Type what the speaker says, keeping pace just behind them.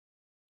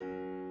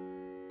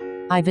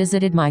I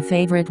visited my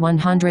favorite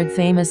 100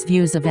 famous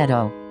views of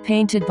Edo,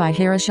 painted by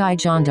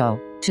Hiroshige Ando,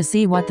 to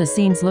see what the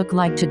scenes look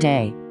like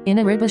today.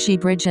 Inaribashi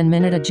Bridge and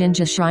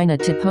Minatojinja Shrine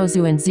at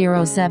Teppozu in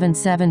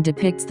 077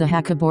 depicts the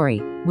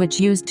Hacchobori, which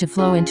used to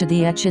flow into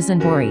the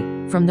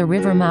Echizenbori, from the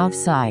river mouth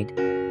side.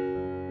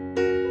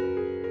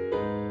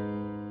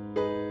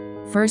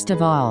 First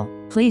of all,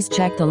 please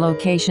check the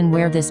location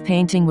where this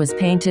painting was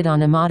painted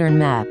on a modern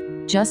map.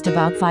 Just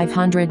about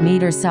 500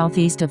 meters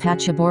southeast of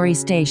Hatchobori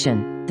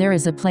Station, there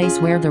is a place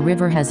where the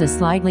river has a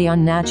slightly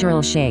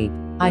unnatural shape.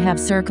 I have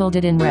circled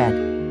it in red.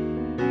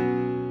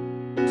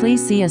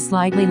 Please see a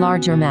slightly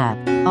larger map,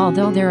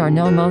 although there are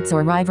no moats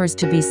or rivers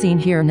to be seen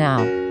here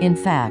now. In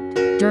fact,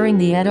 during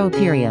the Edo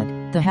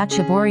period, the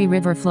Hatchobori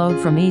River flowed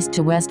from east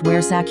to west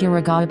where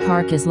Sakuragawa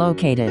Park is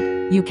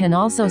located. You can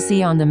also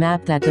see on the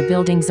map that the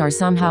buildings are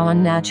somehow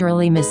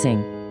unnaturally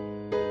missing.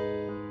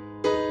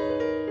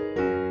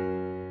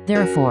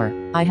 Therefore,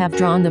 I have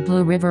drawn the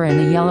blue river and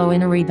the yellow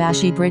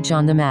Inaribashi Bridge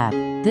on the map.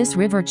 This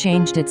river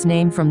changed its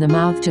name from the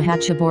mouth to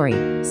Hatchobori,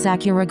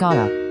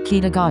 Sakuragawa,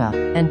 Kitagawa,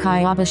 and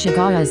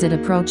Kayabashigawa as it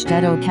approached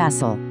Edo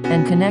Castle,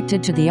 and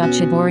connected to the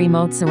Hacchobori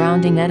moat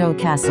surrounding Edo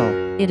Castle.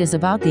 It is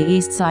about the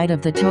east side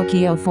of the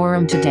Tokyo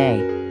Forum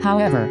today.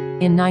 However,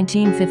 in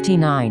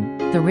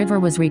 1959, the river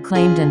was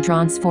reclaimed and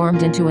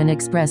transformed into an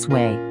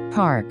expressway,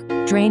 park,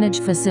 drainage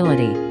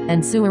facility,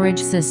 and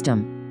sewerage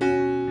system.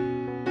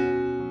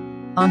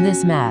 On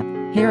this map,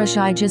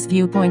 Hiroshige's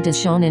viewpoint is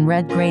shown in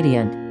red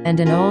gradient, and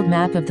an old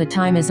map of the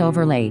time is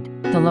overlaid.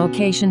 The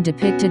location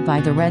depicted by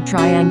the red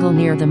triangle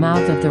near the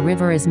mouth of the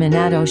river is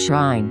Minato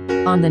Shrine.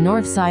 On the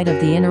north side of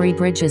the Inari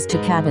Bridge is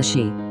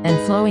Takabashi, and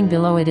flowing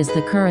below it is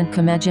the current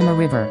Kamejima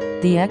River,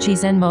 the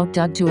Echizen moat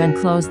dug to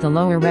enclose the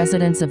lower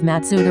residence of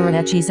Matsudara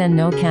Echizen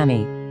no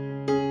Kami.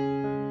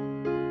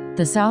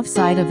 The south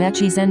side of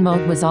Echizen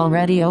moat was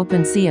already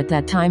open sea at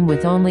that time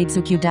with only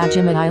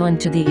Tsukudajima Island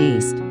to the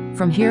east.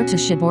 From here to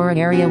Shibora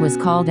area was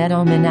called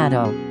Edo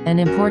Minato, an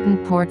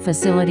important port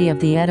facility of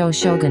the Edo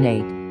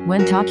shogunate.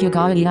 When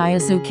Tokugawa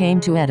Ieyasu came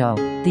to Edo,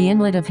 the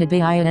inlet of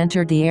Hibiya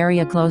entered the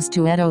area close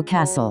to Edo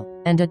Castle,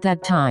 and at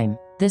that time,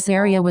 this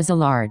area was a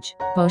large,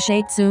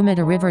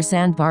 Boshate-Sumida river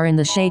sandbar in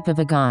the shape of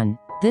a gun.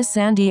 This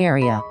sandy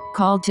area,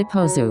 called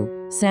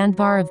Teppozu,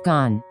 sandbar of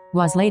gun,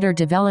 was later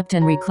developed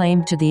and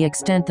reclaimed to the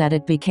extent that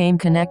it became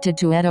connected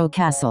to Edo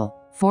Castle,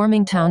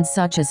 forming towns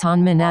such as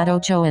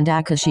Honminato-cho and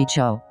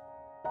Akashicho.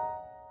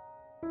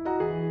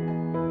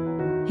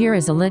 Here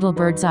is a little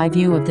bird's eye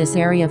view of this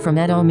area from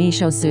Edo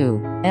Mishosu,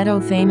 Edo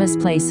famous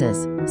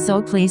places,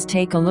 so please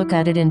take a look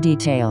at it in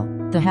detail.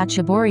 The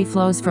Hacchobori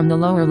flows from the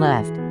lower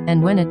left,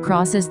 and when it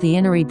crosses the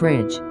Inari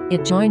Bridge,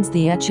 it joins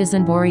the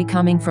Echizenbori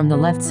coming from the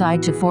left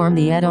side to form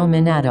the Edo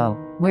Minato,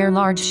 where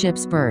large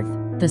ships berth.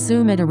 The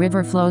Sumida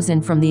River flows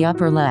in from the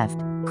upper left,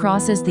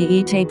 crosses the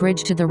Ite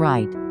Bridge to the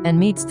right, and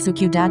meets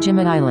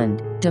Tsukudajima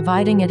Island,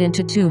 dividing it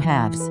into two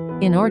halves.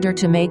 In order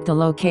to make the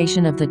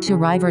location of the two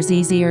rivers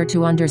easier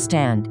to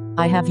understand,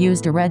 I have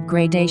used a red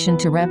gradation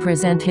to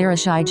represent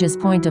Hiroshige's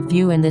point of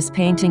view in this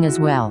painting as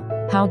well.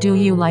 How do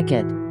you like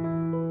it?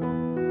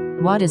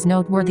 What is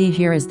noteworthy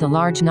here is the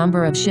large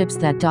number of ships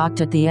that docked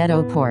at the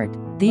Edo port.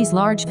 These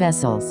large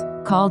vessels,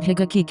 called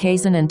Higaki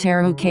Kazan and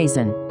Teru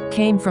Kazan,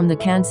 came from the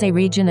Kansai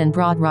region and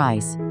brought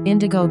rice,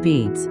 indigo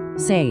beads,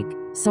 sake,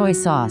 soy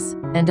sauce,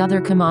 and other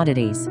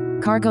commodities.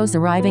 Cargoes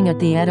arriving at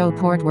the Edo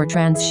port were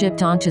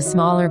transshipped onto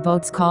smaller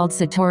boats called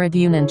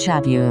Satoribune and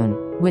Chabune,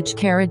 which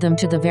carried them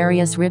to the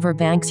various river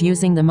banks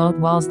using the moat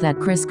walls that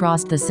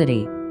crisscrossed the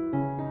city.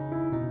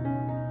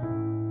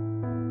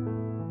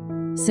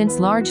 Since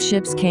large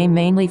ships came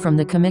mainly from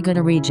the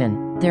Kamigata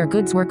region, their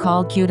goods were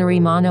called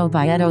kyutari mono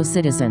by Edo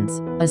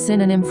citizens, a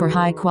synonym for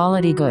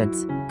high-quality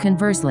goods.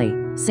 Conversely,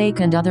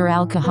 sake and other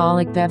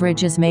alcoholic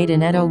beverages made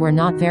in Edo were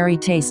not very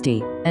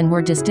tasty, and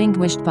were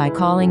distinguished by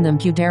calling them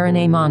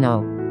kyudarane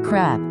mono,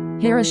 crap.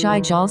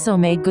 Hiroshige also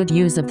made good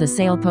use of the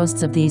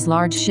sailposts of these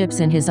large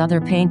ships in his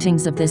other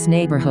paintings of this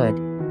neighborhood.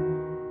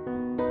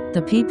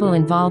 The people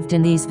involved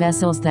in these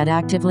vessels that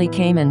actively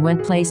came and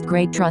went placed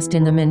great trust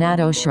in the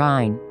Minato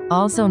Shrine,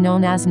 also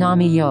known as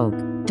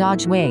Nami-yoke,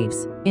 Dodge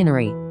Waves,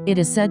 Inari. It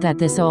is said that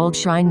this old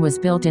shrine was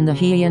built in the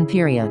Heian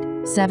period,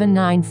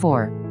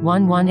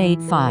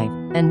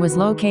 794-1185, and was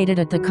located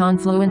at the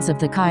confluence of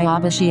the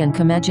Kaiyabashi and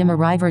Kamejima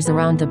rivers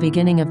around the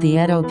beginning of the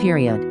Edo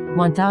period,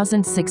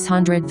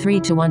 1603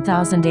 to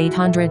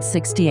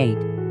 1868.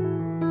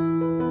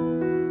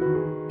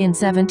 In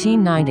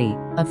 1790,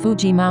 a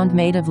Fuji mound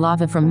made of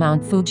lava from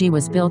Mount Fuji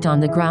was built on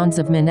the grounds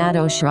of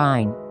Minato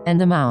Shrine, and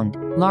the mound,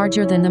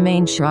 larger than the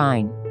main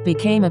shrine,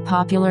 became a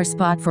popular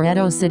spot for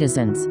Edo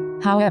citizens.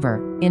 However,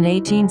 in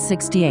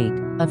 1868,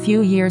 a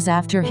few years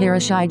after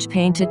Hiroshige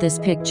painted this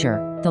picture,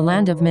 the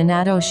land of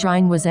Minato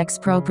Shrine was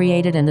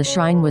expropriated and the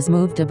shrine was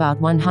moved about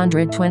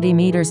 120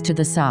 meters to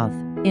the south.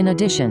 In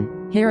addition,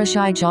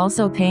 Hiroshige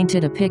also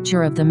painted a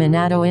picture of the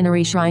Minato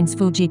Inari Shrine's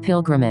Fuji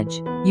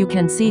pilgrimage. You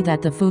can see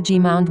that the Fuji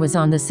mound was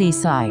on the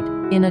seaside.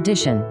 In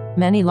addition,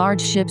 many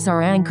large ships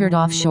are anchored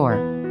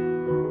offshore.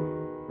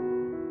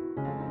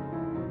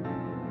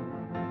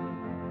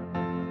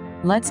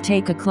 Let's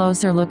take a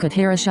closer look at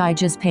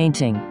Hiroshige's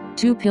painting.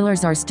 Two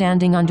pillars are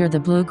standing under the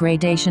blue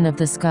gradation of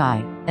the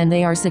sky, and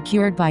they are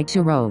secured by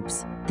two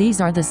ropes. These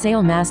are the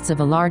sail masts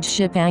of a large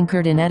ship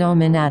anchored in Edo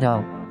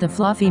Minato. The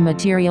fluffy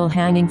material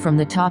hanging from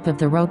the top of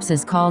the ropes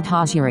is called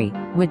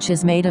Hacchobori, which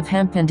is made of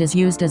hemp and is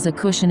used as a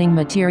cushioning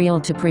material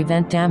to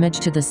prevent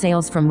damage to the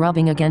sails from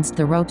rubbing against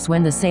the ropes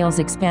when the sails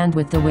expand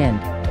with the wind.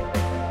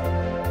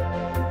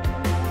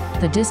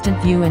 The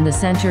distant view in the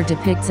center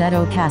depicts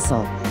Edo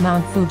Castle,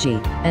 Mount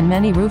Fuji, and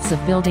many roofs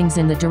of buildings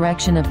in the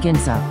direction of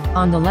Ginza.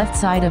 On the left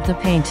side of the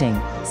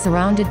painting,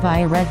 surrounded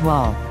by a red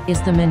wall,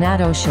 is the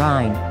Minato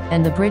Shrine,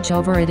 and the bridge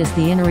over it is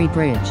the Inari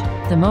Bridge.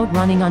 The moat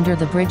running under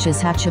the bridge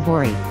is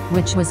Hatchobori,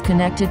 which was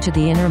connected to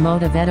the inner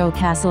moat of Edo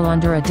Castle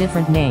under a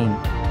different name.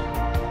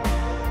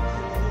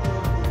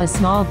 A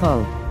small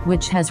boat,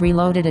 which has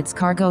reloaded its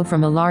cargo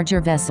from a larger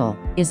vessel,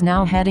 is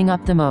now heading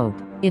up the moat.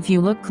 If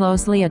you look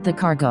closely at the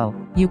cargo,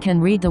 you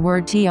can read the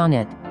word T on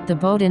it. The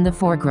boat in the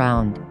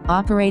foreground,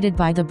 operated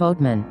by the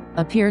boatman,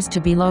 appears to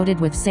be loaded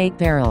with sake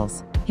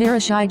barrels.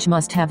 Hiroshige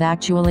must have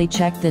actually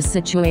checked this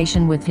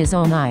situation with his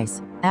own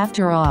eyes.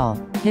 After all,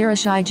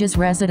 Hiroshige's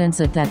residence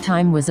at that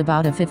time was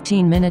about a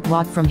 15-minute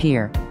walk from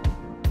here.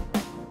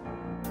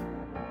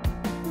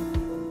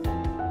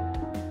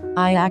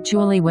 I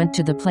actually went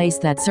to the place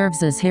that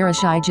serves as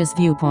Hiroshige's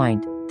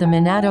viewpoint. The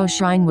Minato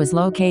Shrine was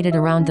located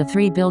around the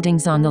three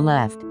buildings on the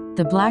left.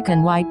 The black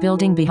and white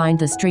building behind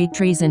the street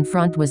trees in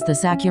front was the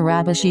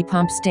Sakuragawa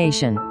Pump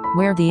Station,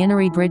 where the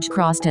Inari Bridge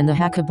crossed and the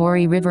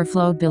Hacchobori River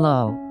flowed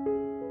below.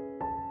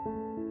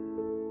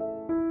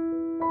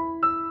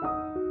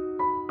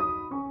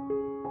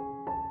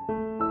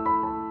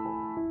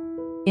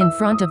 In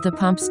front of the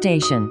pump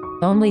station,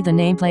 only the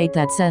nameplate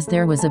that says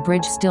there was a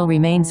bridge still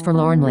remains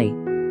forlornly.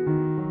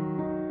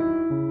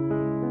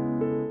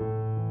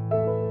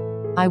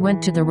 I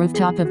went to the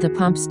rooftop of the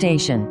pump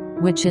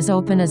station, which is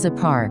open as a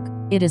park.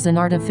 It is an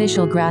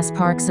artificial grass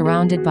park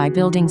surrounded by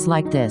buildings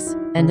like this,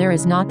 and there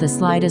is not the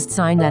slightest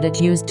sign that it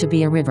used to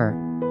be a river.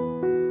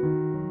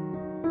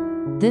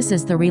 This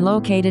is the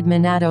relocated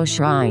Minato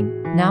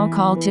Shrine, now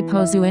called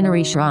Teppozu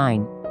Inari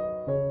Shrine.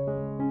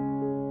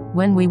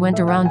 When we went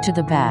around to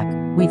the back,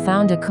 we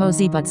found a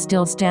cozy but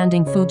still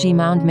standing Fuji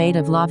mound made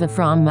of lava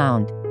from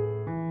mound.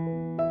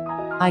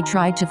 I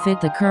tried to fit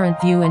the current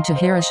view into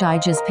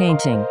Hiroshige's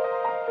painting.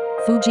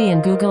 Fuji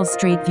and Google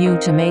Street View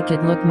to make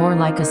it look more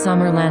like a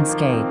summer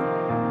landscape.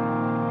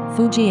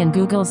 Fuji and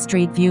Google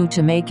Street View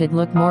to make it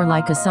look more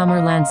like a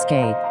summer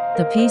landscape.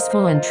 The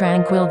peaceful and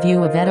tranquil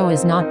view of Edo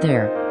is not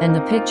there, and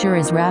the picture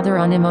is rather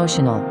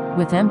unemotional,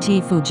 with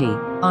empty Fuji.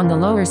 On the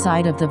lower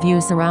side of the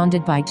view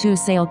surrounded by two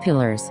sail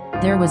pillars,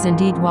 there was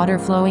indeed water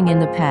flowing in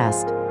the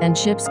past, and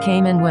ships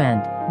came and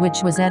went,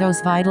 which was Edo's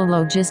vital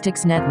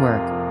logistics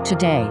network.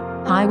 Today,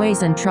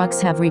 highways and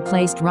trucks have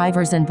replaced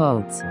rivers and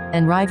boats,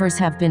 and rivers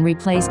have been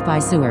replaced by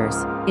sewers.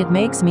 It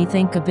makes me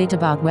think a bit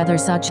about whether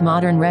such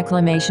modern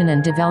reclamation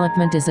and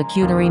development is a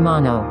kudere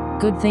mono,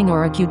 good thing,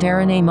 or a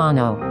kuderane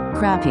mono,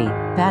 crappy,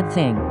 bad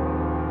thing.